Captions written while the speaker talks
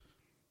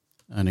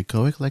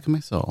Anechoic Like My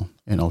Soul,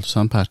 an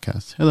ultrasound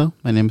podcast. Hello,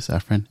 my name is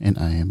Efren, and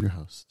I am your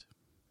host.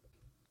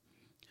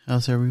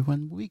 How's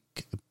everyone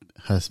week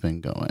has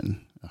been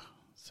going? Oh,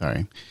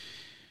 sorry.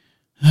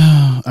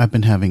 I've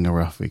been having a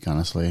rough week,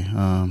 honestly.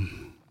 I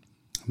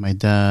had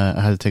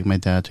to take my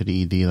dad to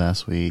the ED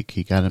last week.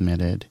 He got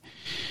admitted.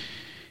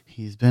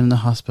 He's been in the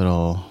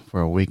hospital for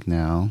a week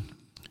now.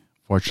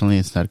 Fortunately,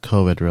 it's not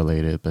COVID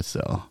related, but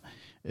still,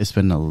 it's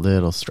been a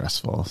little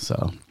stressful,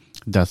 so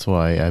that's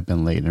why I've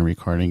been late in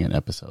recording an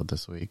episode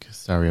this week.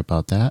 Sorry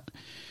about that.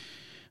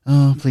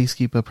 Please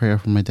keep a prayer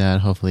for my dad.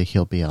 Hopefully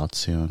he'll be out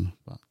soon.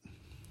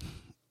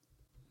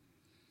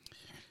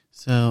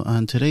 So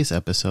on today's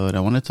episode, I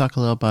want to talk a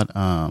little about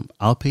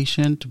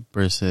outpatient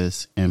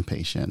versus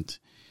inpatient.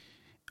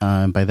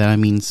 By that I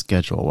mean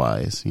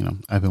schedule-wise.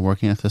 I've been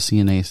working as a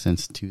CNA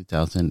since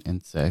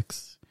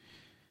 2006.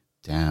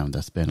 Damn,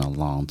 that's been a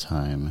long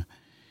time.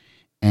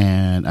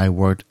 And I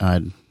worked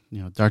at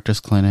doctor's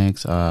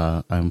clinics.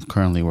 I'm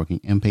currently working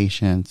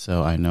inpatient,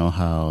 so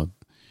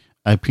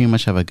I pretty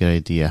much have a good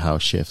idea how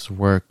shifts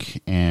work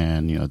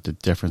and, the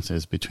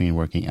differences between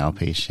working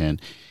outpatient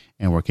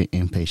and working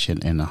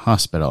inpatient in a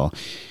hospital.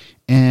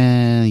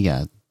 And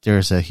yeah,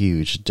 there's a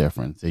huge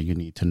difference that you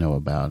need to know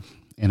about.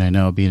 And I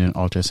know being an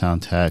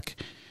ultrasound tech,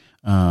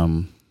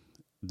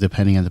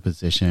 depending on the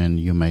position,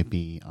 you might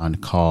be on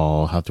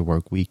call, have to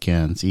work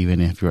weekends,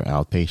 even if you're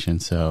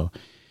outpatient. So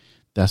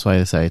that's why I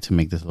decided to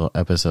make this little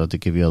episode to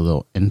give you a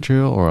little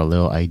intro or a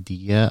little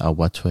idea of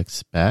what to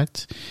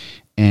expect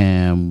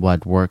and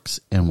what works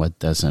and what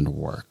doesn't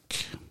work.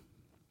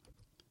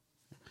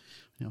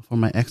 For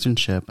my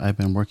externship, I've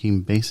been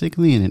working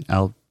basically in an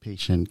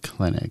outpatient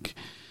clinic.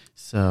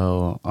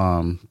 So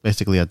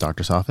basically a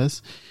doctor's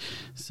office.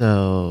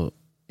 So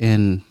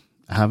I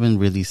haven't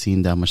really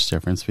seen that much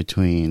difference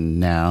between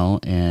now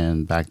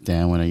and back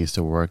then when I used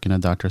to work in a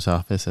doctor's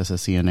office as a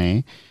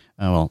CNA.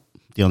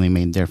 The only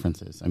main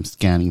difference is I'm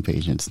scanning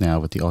patients now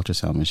with the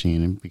ultrasound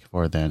machine, and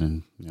before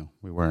then,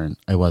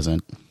 I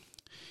wasn't.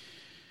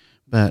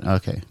 But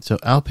okay, so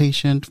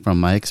outpatient, from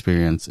my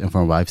experience and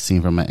from what I've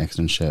seen from my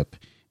externship,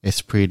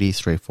 it's pretty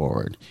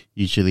straightforward.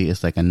 Usually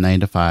it's like a 9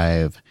 to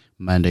 5,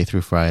 Monday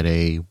through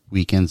Friday,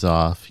 weekends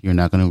off. You're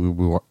not going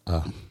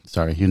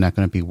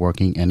to be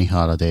working any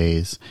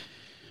holidays.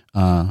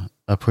 A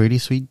pretty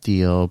sweet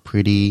deal.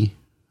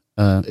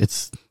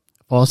 It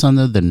falls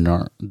under the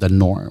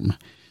norm.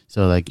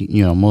 So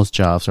most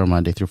jobs are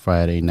Monday through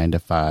Friday, 9 to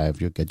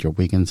 5. You'll get your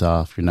weekends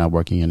off. You're not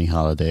working any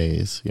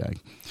holidays. Yeah.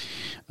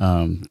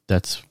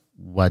 That's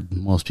what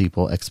most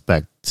people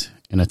expect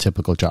in a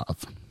typical job.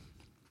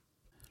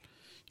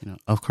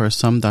 Of course,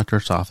 some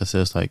doctor's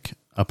offices, like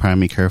a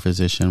primary care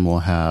physician, will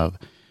have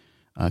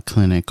a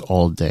clinic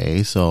all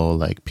day.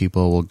 So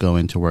people will go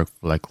into work,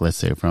 let's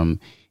say from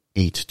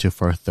 8 to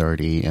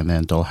 4:30, and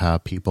then they'll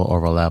have people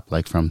overlap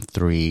from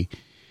 3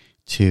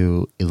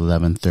 to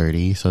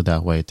 11:30, so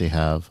that way they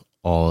have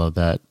all of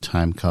that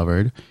time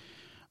covered.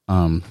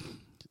 And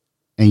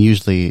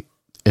usually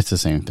it's the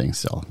same thing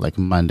still,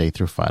 Monday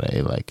through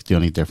Friday. The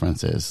only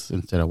difference is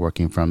instead of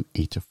working from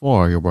 8 to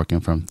 4, you're working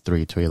from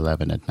 3 to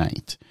 11 at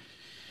night.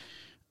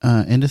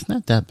 And it's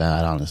not that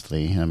bad,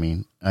 honestly. I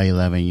mean, at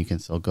 11 you can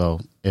still go.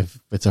 If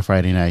it's a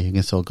Friday night, you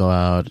can still go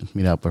out,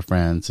 meet up with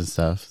friends and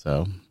stuff.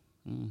 So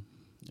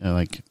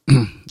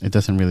it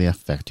doesn't really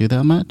affect you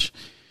that much.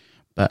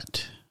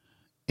 But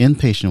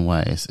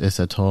inpatient-wise, it's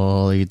a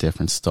totally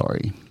different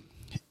story.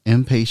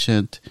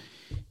 Inpatient,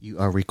 you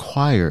are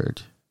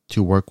required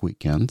to work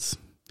weekends.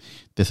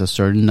 There's a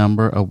certain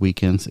number of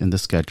weekends in the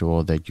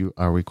schedule that you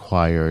are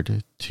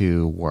required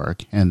to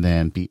work and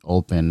then be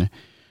open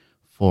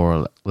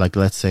for,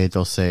 let's say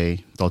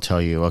they'll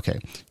tell you, okay,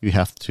 you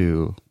have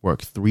to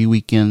work 3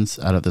 weekends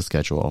out of the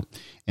schedule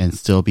and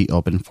still be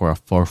open for a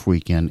 4th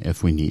weekend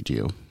if we need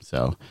you.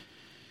 So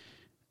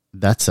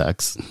that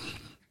sucks.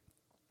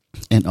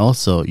 And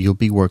also, you'll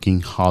be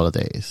working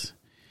holidays.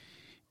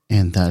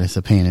 And that is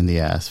a pain in the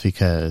ass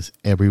because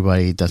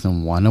everybody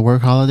doesn't want to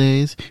work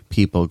holidays.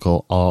 People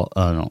go all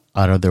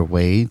out of their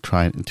way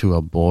trying to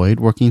avoid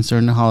working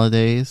certain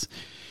holidays.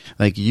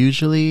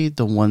 Usually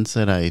the ones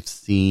that I've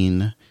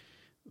seen,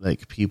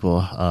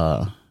 people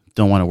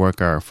don't want to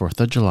work are 4th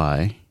of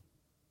July,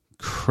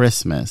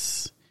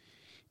 Christmas,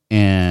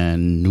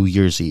 and New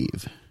Year's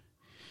Eve.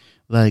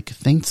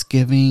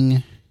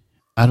 Thanksgiving,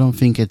 I don't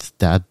think it's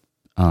that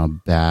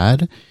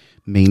bad,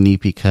 mainly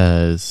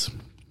because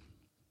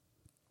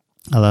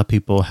a lot of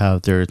people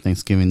have their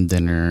Thanksgiving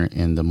dinner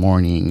in the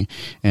morning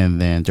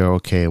and then they're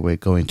okay with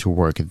going to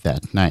work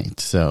that night.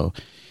 So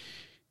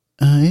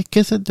I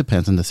guess it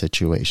depends on the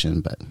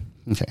situation, but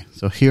okay.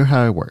 So here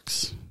how it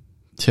works.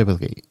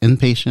 Typically,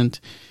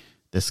 inpatient,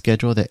 the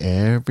schedule that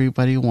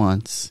everybody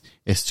wants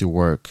is to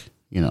work,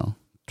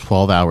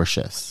 12-hour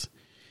shifts.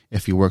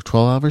 If you work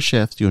 12-hour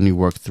shifts, you only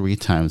work 3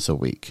 times a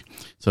week.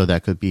 So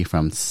that could be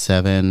from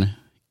 7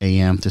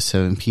 a.m. to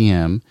 7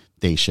 p.m.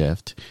 day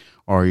shift,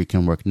 or you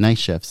can work night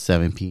shift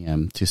 7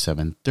 p.m. to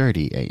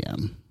 7:30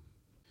 a.m.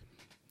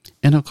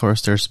 And of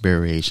course, there's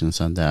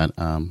variations on that.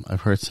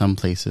 I've heard some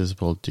places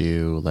will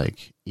do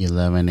like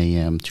 11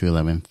 a.m. to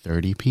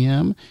 11:30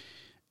 p.m.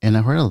 And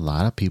I've heard a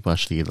lot of people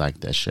actually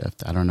like that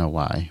shift. I don't know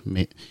why.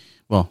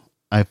 Well,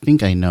 I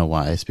think I know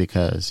why. It's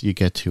because you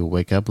get to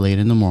wake up late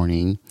in the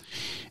morning,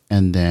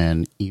 and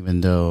then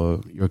even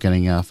though you're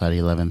getting off at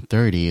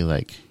 11:30,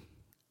 like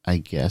I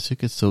guess you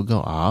could still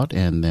go out,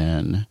 and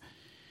then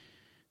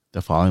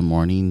the following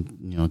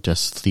morning,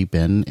 just sleep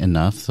in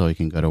enough so you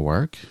can go to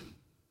work.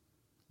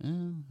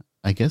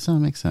 I guess that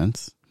makes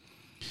sense.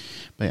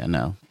 But yeah,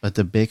 no. But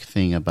the big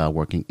thing about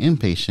working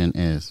inpatient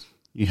is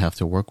you have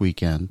to work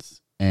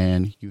weekends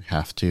and you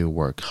have to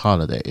work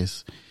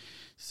holidays.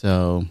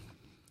 So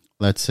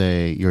let's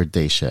say your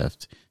day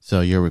shift.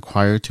 So you're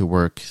required to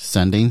work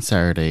Sunday and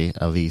Saturday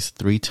at least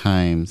 3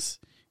 times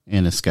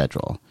in a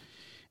schedule.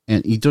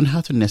 And you don't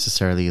have to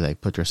necessarily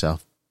like put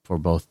yourself for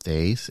both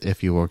days.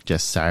 If you work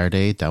just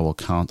Saturday, that will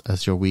count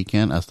as your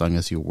weekend as long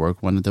as you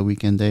work one of the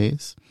weekend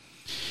days.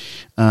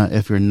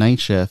 If you're night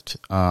shift,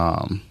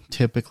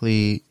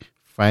 typically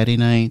Friday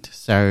night,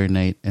 Saturday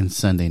night, and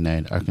Sunday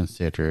night are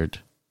considered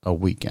a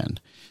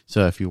weekend.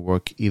 So if you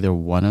work either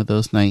one of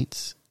those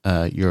nights,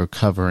 you're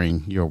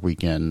covering your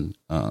weekend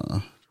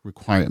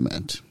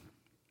requirement.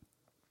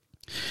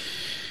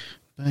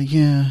 But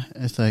yeah,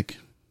 it's like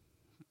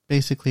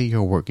basically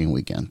you're working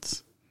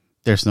weekends.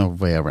 There's no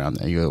way around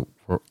that. You're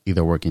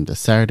either working the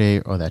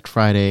Saturday or that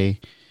Friday.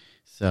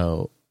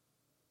 So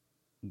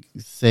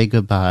say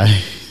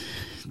goodbye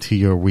to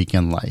your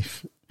weekend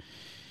life.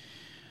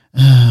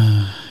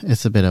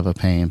 It's a bit of a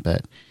pain,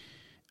 but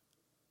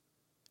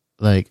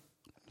like,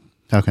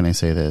 how can I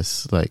say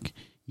this? Like,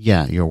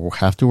 yeah, you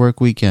have to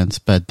work weekends,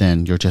 but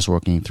then you're just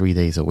working 3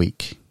 days a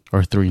week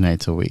or 3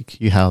 nights a week.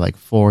 You have like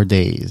 4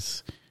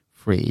 days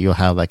free. You'll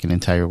have like an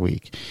entire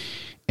week.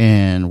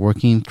 And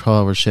working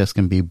 12-hour shifts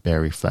can be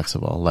very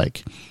flexible.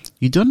 Like,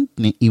 you don't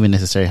even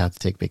necessarily have to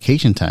take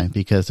vacation time,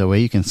 because the way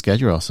you can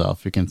schedule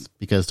yourself,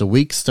 because the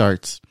week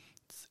starts,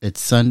 it's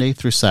Sunday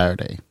through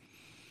Saturday.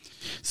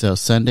 So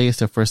Sunday is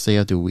the first day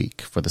of the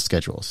week for the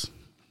schedules.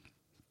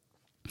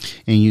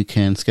 And you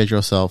can schedule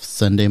yourself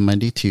Sunday,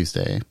 Monday,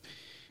 Tuesday,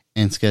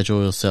 and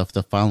schedule yourself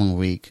the following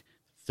week,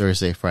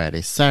 Thursday,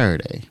 Friday,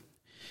 Saturday.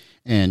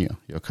 And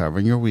you're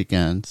covering your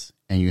weekends,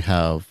 and you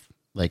have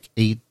like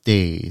 8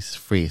 days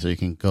free. So you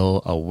can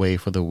go away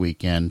for the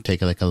weekend,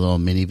 take like a little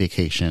mini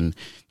vacation.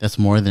 That's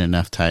more than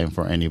enough time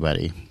for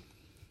anybody.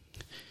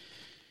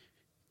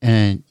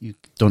 And you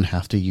don't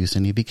have to use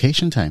any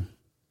vacation time.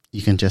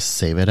 You can just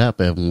save it up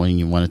when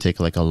you want to take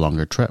like a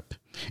longer trip.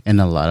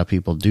 And a lot of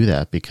people do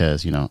that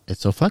because,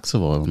 it's so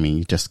flexible. I mean,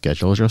 you just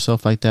schedule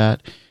yourself like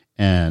that,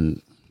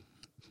 and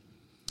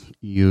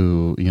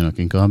you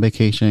can go on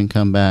vacation,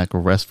 come back,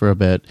 rest for a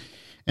bit,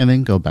 and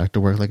then go back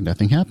to work like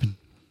nothing happened.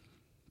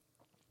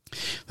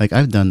 Like,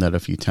 I've done that a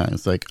few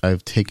times. Like,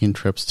 I've taken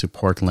trips to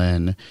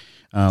Portland,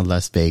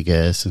 Las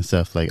Vegas and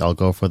stuff. Like, I'll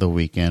go for the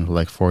weekend for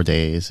like 4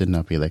 days, and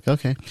I'll be like,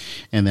 okay.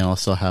 And then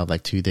also have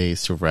like 2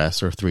 days to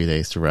rest or 3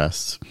 days to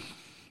rest,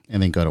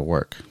 and then go to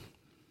work.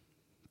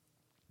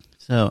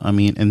 So, I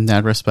mean, in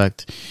that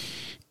respect,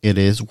 it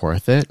is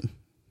worth it.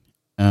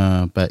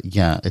 But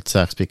yeah, it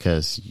sucks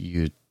because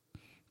you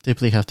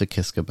typically have to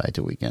kiss goodbye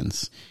to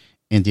weekends.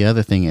 And the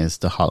other thing is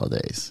the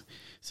holidays.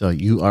 So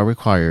you are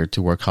required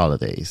to work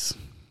holidays.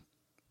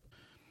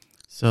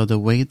 So the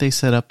way they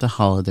set up the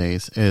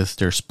holidays is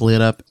they're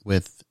split up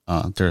with,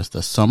 there's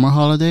the summer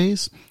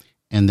holidays,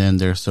 and then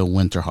there's the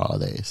winter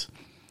holidays.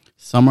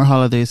 Summer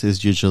holidays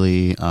is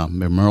usually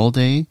Memorial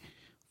Day,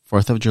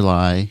 4th of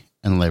July,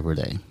 and Labor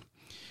Day.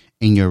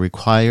 And you're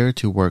required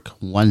to work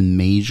one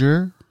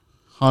major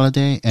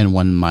holiday and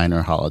one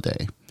minor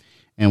holiday.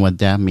 And what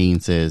that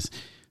means is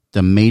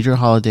the major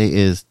holiday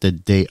is the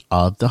day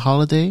of the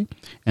holiday,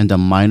 and the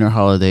minor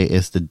holiday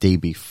is the day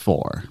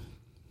before.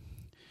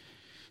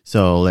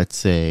 So let's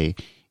say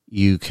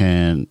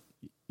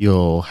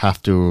you'll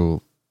have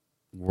to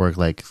work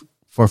like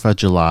 4th of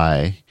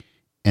July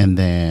and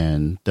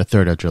then the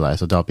 3rd of July.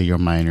 So that'll be your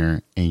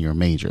minor and your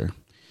major.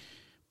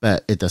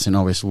 But it doesn't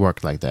always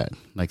work like that.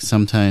 Like,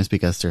 sometimes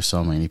because there's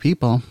so many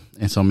people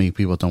and so many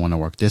people don't want to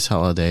work this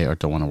holiday or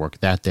don't want to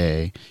work that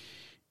day,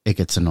 it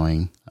gets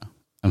annoying.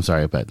 I'm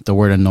sorry, but the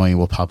word annoying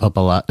will pop up a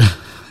lot.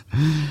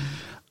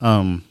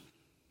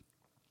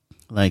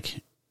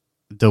 Like,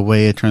 the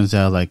way it turns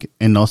out, like,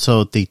 and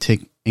also they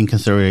take in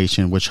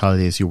consideration which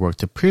holidays you worked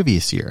the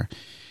previous year.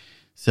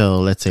 So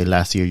let's say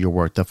last year you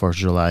worked the 4th of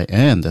July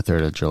and the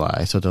 3rd of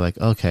July. So they're like,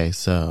 okay,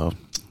 so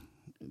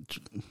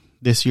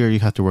this year you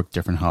have to work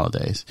different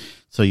holidays.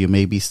 So you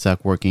may be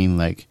stuck working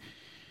like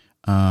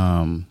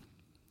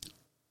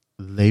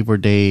Labor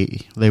Day,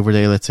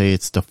 let's say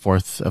it's the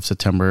 4th of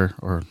September,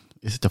 or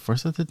is it the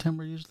 1st of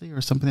September usually,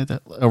 or something like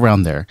that,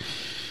 around there.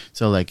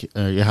 So like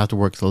you have to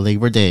work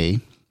Labor Day,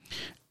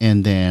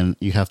 and then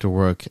you have to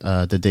work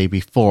the day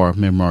before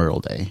Memorial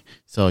Day.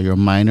 So your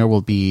minor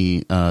will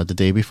be the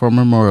day before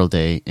Memorial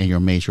Day, and your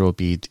major will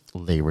be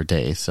Labor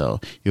Day. So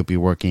you'll be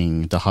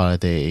working the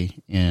holiday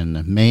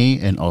in May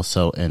and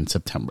also in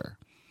September.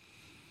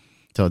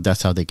 So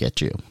that's how they get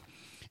you.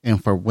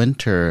 And for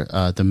winter,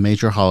 the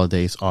major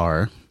holidays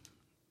are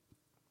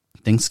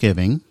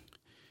Thanksgiving,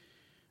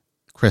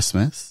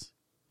 Christmas,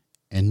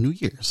 and New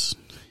Year's.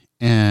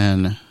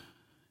 And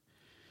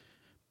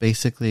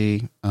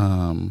basically,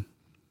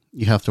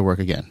 you have to work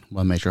again,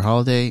 one major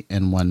holiday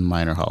and one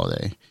minor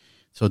holiday.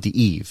 So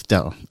the eve,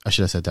 I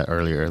should have said that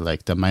earlier.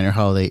 Like the minor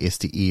holiday is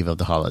the eve of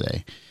the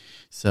holiday.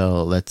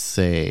 So let's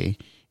say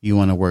you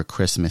want to work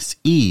Christmas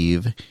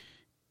Eve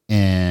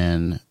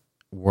and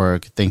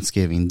work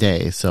Thanksgiving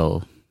Day.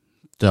 So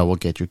that will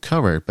get you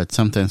covered. But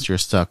sometimes you're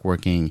stuck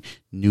working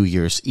New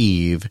Year's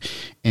Eve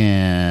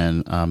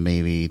and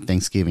maybe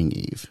Thanksgiving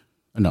Eve.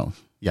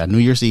 New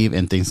Year's Eve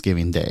and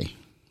Thanksgiving Day.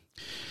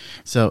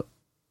 So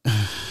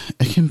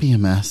it can be a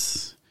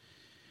mess.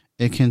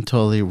 It can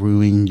totally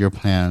ruin your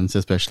plans,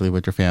 especially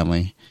with your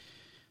family.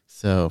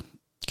 So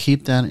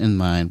keep that in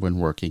mind when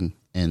working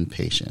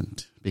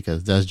inpatient,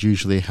 because that's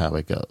usually how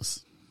it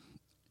goes.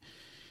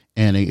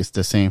 And it's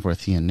the same for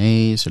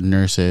CNAs,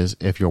 nurses.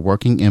 If you're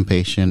working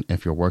inpatient,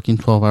 if you're working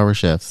 12-hour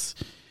shifts,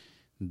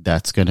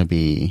 that's going to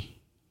be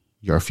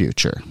your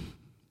future.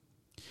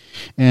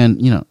 And,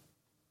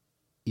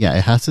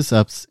 it has its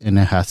ups and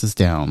it has its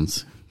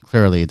downs.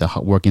 Clearly,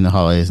 working the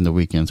holidays and the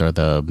weekends are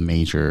the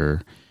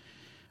major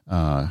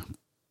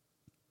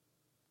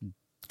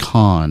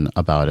con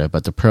about it.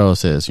 But the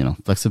pros is,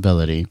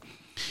 flexibility.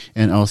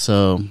 And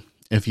also,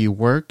 if you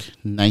work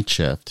night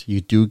shift,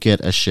 you do get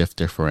a shift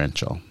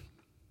differential.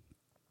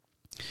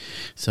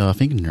 So I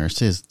think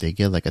nurses, they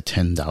get like a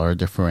 $10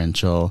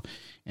 differential,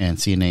 and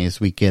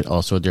CNAs, we get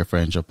also a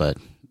differential, but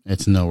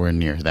it's nowhere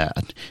near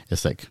that.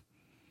 It's like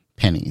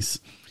pennies.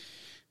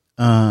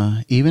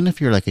 Even if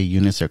you're like a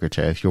unit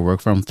secretary, if you work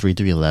from 3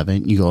 to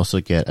 11, you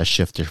also get a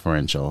shift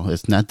differential.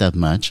 It's not that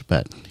much,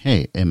 but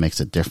hey, it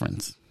makes a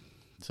difference.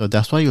 So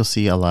that's why you'll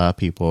see a lot of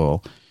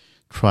people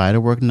try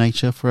to work night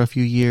shift for a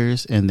few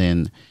years, and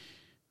then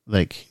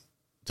like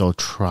they'll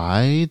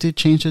try to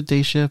change the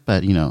day shift,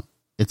 but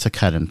it's a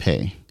cut in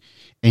pay.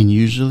 And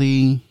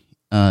usually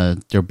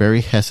they're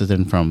very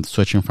hesitant from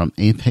switching from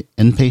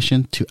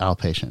inpatient to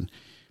outpatient,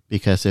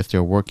 because if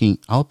they're working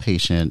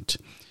outpatient,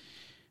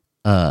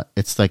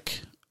 it's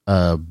like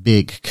a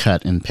big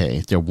cut in pay.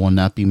 They will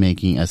not be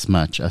making as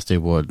much as they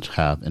would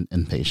have an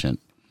inpatient.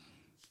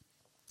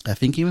 I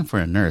think even for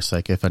a nurse,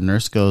 like if a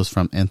nurse goes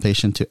from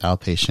inpatient to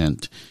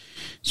outpatient,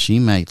 she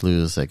might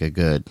lose like a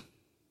good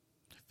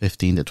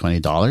 $15 to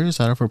 $20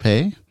 out of her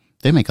pay.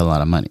 They make a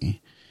lot of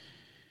money.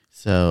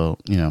 So,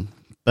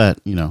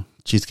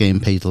 she's getting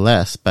paid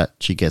less, but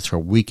she gets her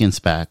weekends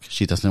back.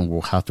 She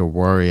doesn't have to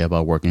worry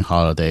about working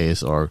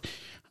holidays or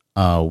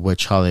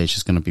which holiday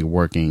she's going to be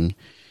working.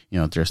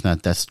 There's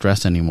not that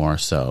stress anymore.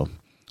 So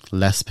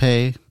less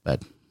pay,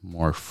 but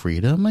more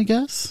freedom, I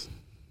guess.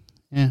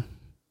 Yeah,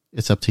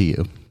 it's up to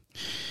you.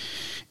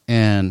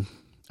 And,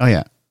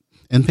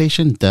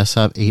 inpatient does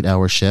have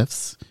 8-hour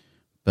shifts,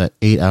 but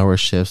 8-hour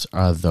shifts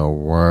are the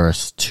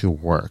worst to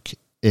work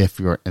if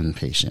you're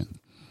inpatient.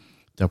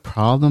 The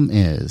problem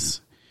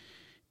is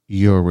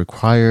you're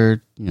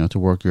required, to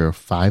work your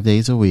 5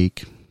 days a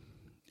week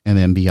and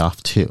then be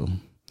off 2.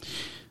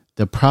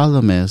 The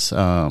problem is,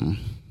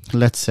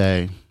 let's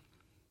say,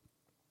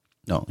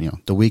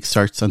 the week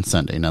starts on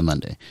Sunday, not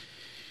Monday.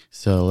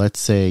 So let's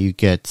say you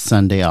get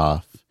Sunday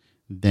off,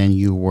 then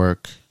you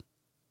work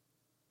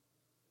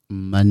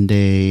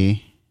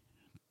Monday,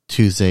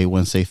 Tuesday,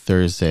 Wednesday,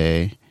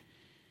 Thursday,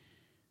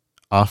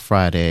 off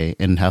Friday,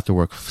 and have to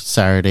work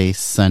Saturday,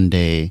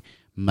 Sunday,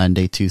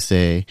 Monday,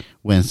 Tuesday,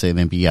 Wednesday,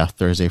 then be off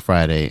Thursday,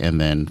 Friday, and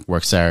then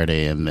work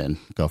Saturday, and then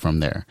go from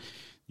there.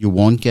 You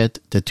won't get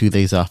the 2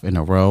 days off in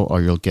a row,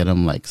 or you'll get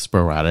them like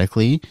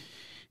sporadically,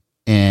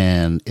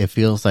 and it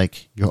feels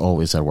like you're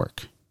always at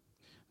work.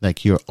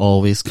 Like you're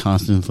always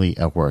constantly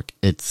at work.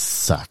 It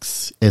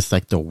sucks. It's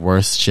like the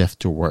worst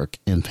shift to work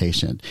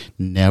inpatient.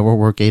 Never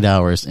work 8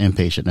 hours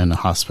inpatient in a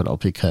hospital,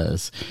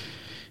 because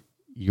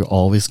you're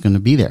always going to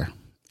be there.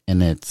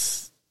 And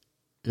it's,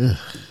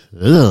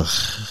 ugh.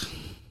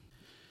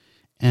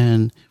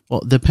 And,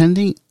 well,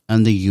 depending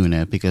on the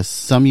unit, because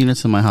some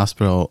units in my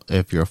hospital,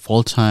 if you're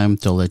full-time,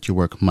 they'll let you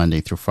work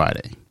Monday through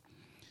Friday.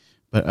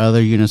 But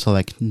other units are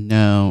like,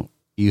 no,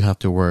 you have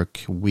to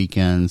work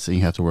weekends, and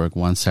you have to work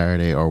one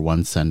Saturday or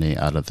one Sunday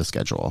out of the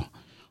schedule,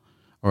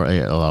 or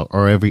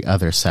every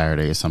other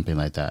Saturday or something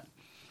like that.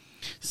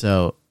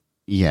 So,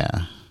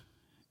 yeah,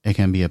 it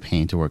can be a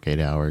pain to work 8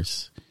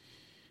 hours.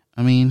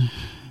 I mean,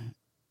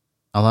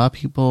 a lot of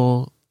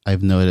people,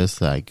 I've noticed,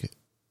 like,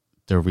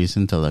 the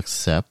reason to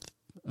accept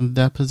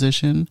that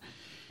position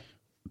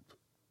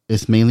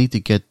is mainly to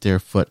get their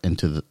foot in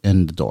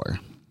the door.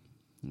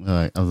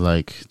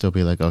 Like they'll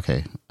be like,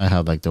 okay, I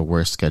have like the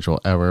worst schedule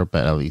ever,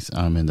 but at least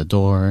I'm in the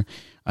door.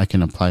 I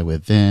can apply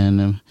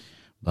within,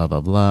 blah,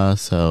 blah, blah.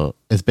 So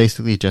it's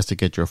basically just to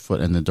get your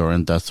foot in the door.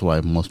 And that's why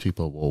most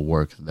people will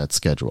work that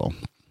schedule,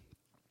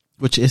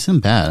 which isn't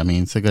bad. I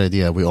mean, it's a good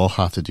idea. We all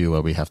have to do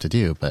what we have to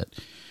do, but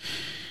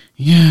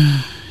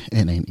yeah,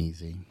 it ain't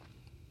easy.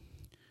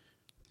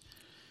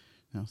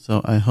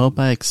 So I hope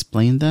I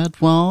explained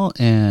that well.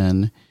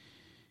 And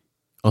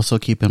also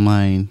keep in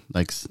mind,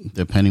 like,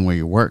 depending where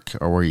you work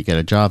or where you get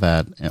a job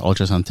at,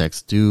 ultrasound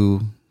techs do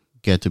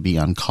get to be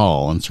on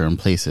call in certain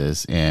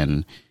places,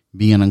 and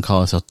being on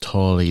call is a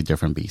totally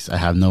different beast. I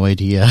have no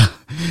idea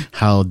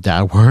how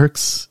that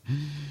works,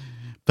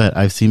 but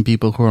I've seen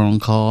people who are on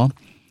call,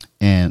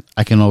 and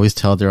I can always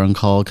tell they're on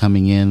call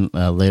coming in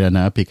late at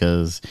night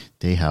because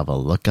they have a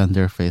look on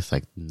their face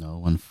like, no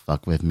one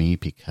fuck with me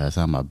because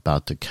I'm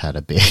about to cut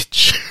a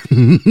bitch.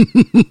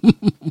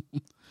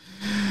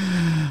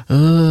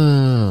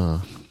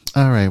 Oh.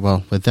 All right.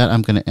 Well, with that,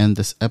 I'm going to end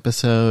this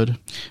episode.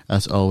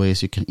 As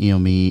always, you can email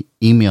me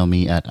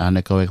at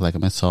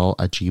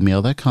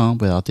anechoic@gmail.com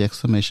without the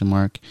exclamation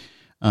mark.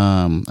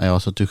 I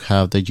also do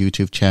have the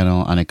YouTube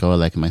channel, Anechoic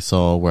Like My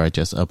Soul, where I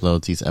just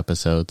upload these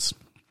episodes.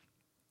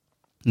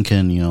 You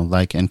can,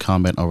 like and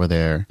comment over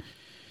there.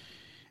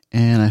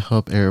 And I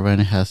hope everyone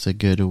has a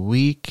good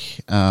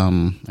week.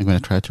 I'm going to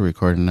try to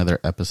record another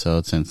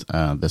episode since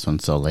this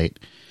one's so late.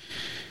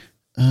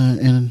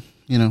 And,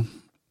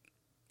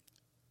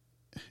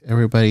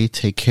 everybody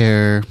take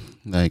care.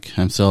 Like,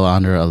 I'm still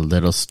under a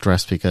little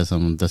stress because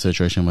of the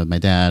situation with my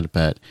dad,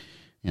 but,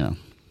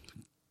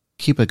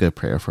 keep a good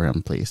prayer for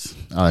him, please.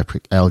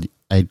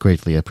 I'd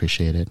greatly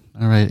appreciate it.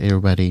 All right,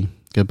 everybody.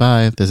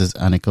 Goodbye. This is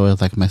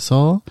Anechoic Like My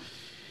Soul.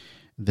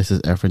 This is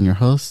Efren, your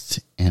host,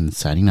 and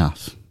signing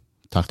off.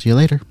 Talk to you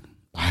later.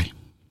 Bye.